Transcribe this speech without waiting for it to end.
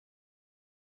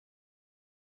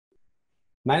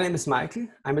My name is Michael.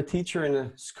 I'm a teacher in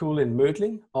a school in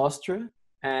Mödling, Austria,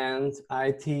 and I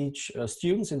teach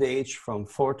students in the age from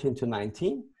 14 to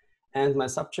 19, and my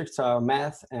subjects are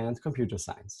math and computer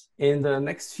science. In the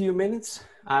next few minutes,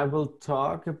 I will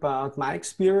talk about my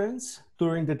experience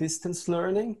during the distance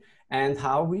learning and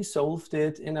how we solved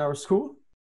it in our school.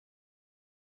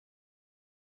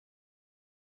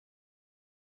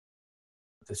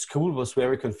 The school was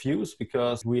very confused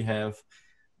because we have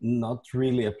not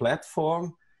really a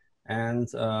platform, and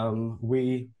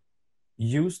we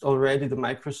used already the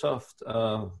Microsoft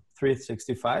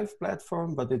 365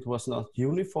 platform, but it was not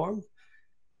uniform.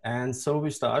 And so we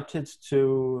started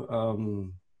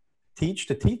to teach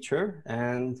the teacher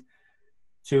and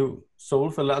to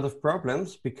solve a lot of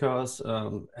problems because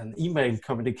an email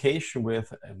communication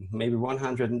with maybe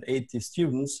 180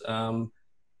 students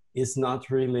is not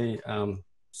really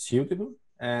suitable.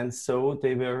 And so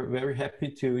they were very happy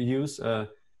to use a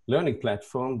learning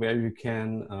platform where you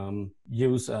can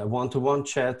use a one-to-one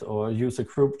chat or use a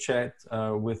group chat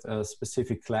with a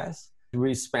specific class.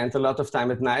 We spent a lot of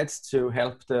time at night to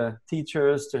help the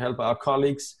teachers, to help our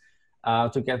colleagues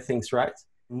to get things right.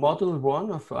 Model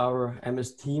one of our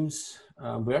MS Teams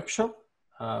workshop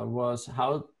was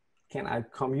how can I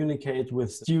communicate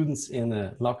with students in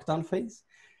a lockdown phase.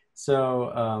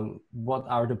 So what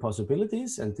are the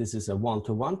possibilities? And this is a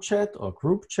one-to-one chat or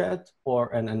group chat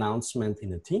or an announcement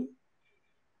in a team.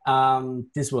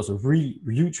 This was a really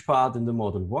huge part in the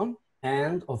model one.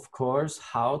 And of course,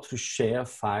 how to share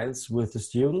files with the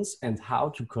students and how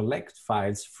to collect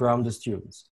files from the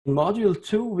students. In module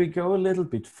 2, we go a little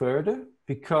bit further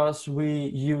because we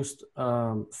used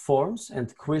forms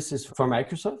and quizzes for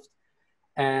Microsoft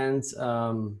and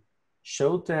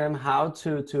showed them how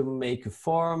to make a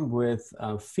form with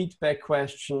feedback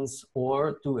questions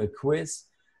or do a quiz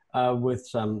with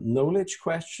some knowledge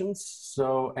questions.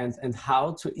 So, and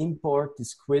how to import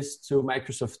this quiz to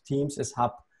Microsoft Teams as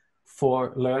hub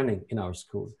for learning in our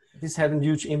school. This had a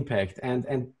huge impact.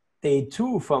 And day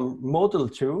 2 from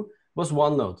module 2 was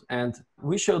OneNote. And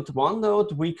we showed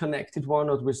OneNote, we connected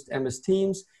OneNote with MS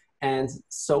Teams. And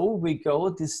so we go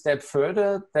this step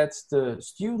further that the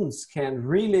students can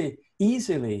really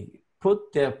easily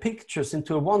put their pictures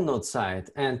into a OneNote site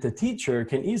and the teacher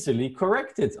can easily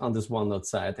correct it on this OneNote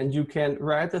site. And you can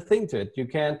write a thing to it. You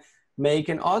can make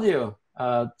an audio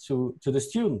to the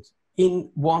student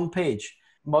in one page.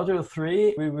 Module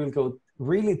 3, we will go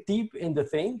really deep in the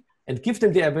thing and give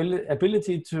them the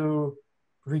ability to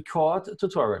record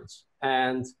tutorials.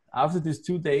 And after these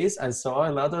 2 days, I saw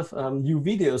a lot of new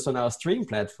videos on our stream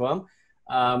platform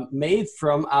made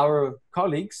from our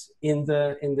colleagues in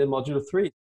the module 3.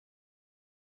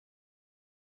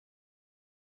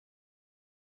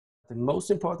 The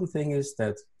most important thing is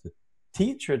that the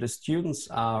teacher the students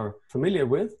are familiar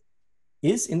with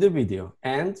is in the video,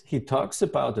 and he talks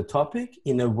about the topic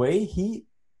in a way he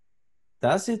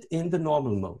does it in the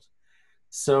normal mode.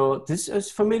 So this is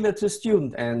familiar to the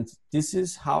student, and this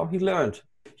is how he learned.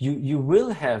 You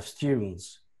will have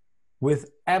students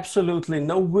with absolutely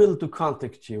no will to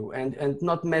contact you and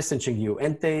not messaging you,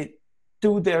 and they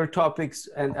do their topics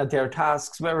and their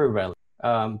tasks very well.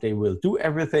 They will do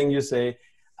everything you say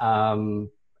and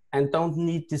don't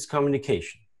need this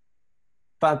communication.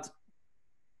 But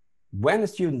when a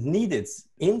student needs it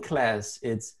in class,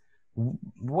 it's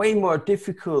way more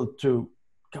difficult to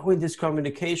go in this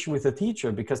communication with a teacher,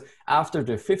 because after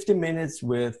the 50 minutes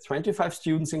with 25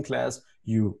 students in class,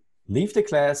 you leave the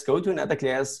class, go to another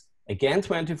class, again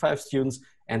 25 students,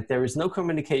 and there is no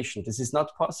communication. This is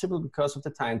not possible because of the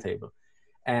timetable.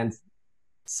 And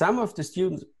some of the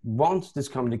students want this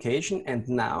communication, and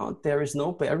now there is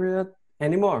no barrier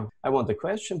anymore. I want a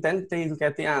question, then they'll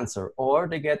get the answer, or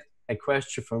they get a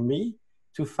question from me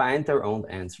to find their own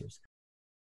answers.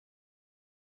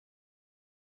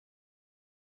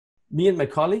 Me and my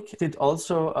colleague did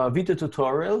also video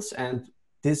tutorials, and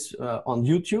this on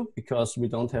YouTube, because we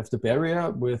don't have the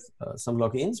barrier with some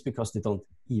logins, because they don't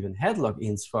even have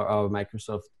logins for our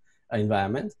Microsoft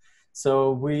environment.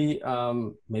 So we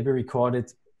maybe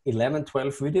recorded 11,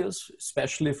 12 videos,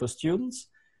 especially for students,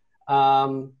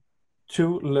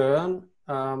 to learn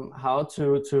how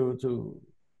to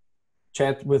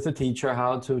chat with the teacher,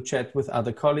 how to chat with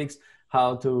other colleagues,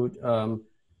 how to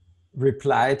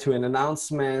reply to an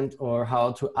announcement, or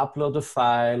how to upload a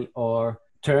file, or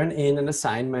turn in an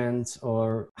assignment,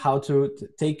 or how to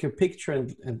take a picture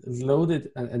and load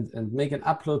it and make an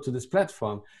upload to this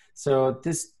platform. So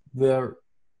this were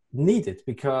needed,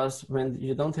 because when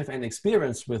you don't have any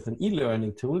experience with an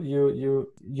e-learning tool,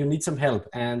 you need some help.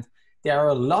 And there are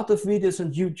a lot of videos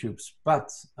on YouTube,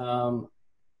 but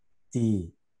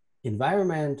the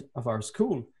environment of our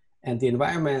school and the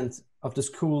environment of the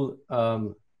school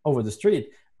over the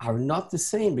street are not the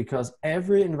same, because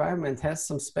every environment has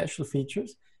some special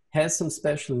features, has some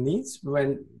special needs.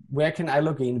 Where can I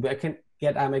log in? Where can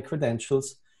get my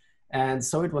credentials? And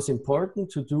so it was important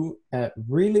to do a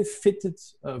really fitted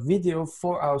video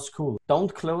for our school.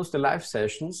 Don't close the live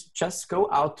sessions, just go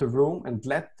out the room and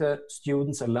let the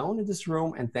students alone in this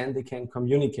room, and then they can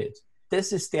communicate.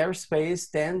 This is their space,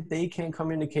 then they can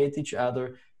communicate each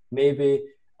other, maybe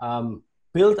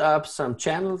build up some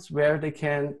channels where they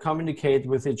can communicate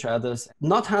with each other.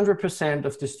 Not 100%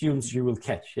 of the students you will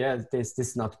catch, this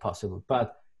is not possible,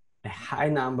 but a high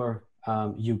number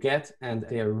you get, and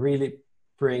they are really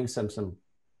bring some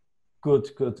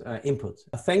good input.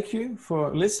 Thank you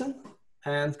for listening,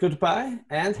 and goodbye,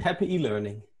 and happy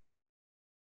e-learning.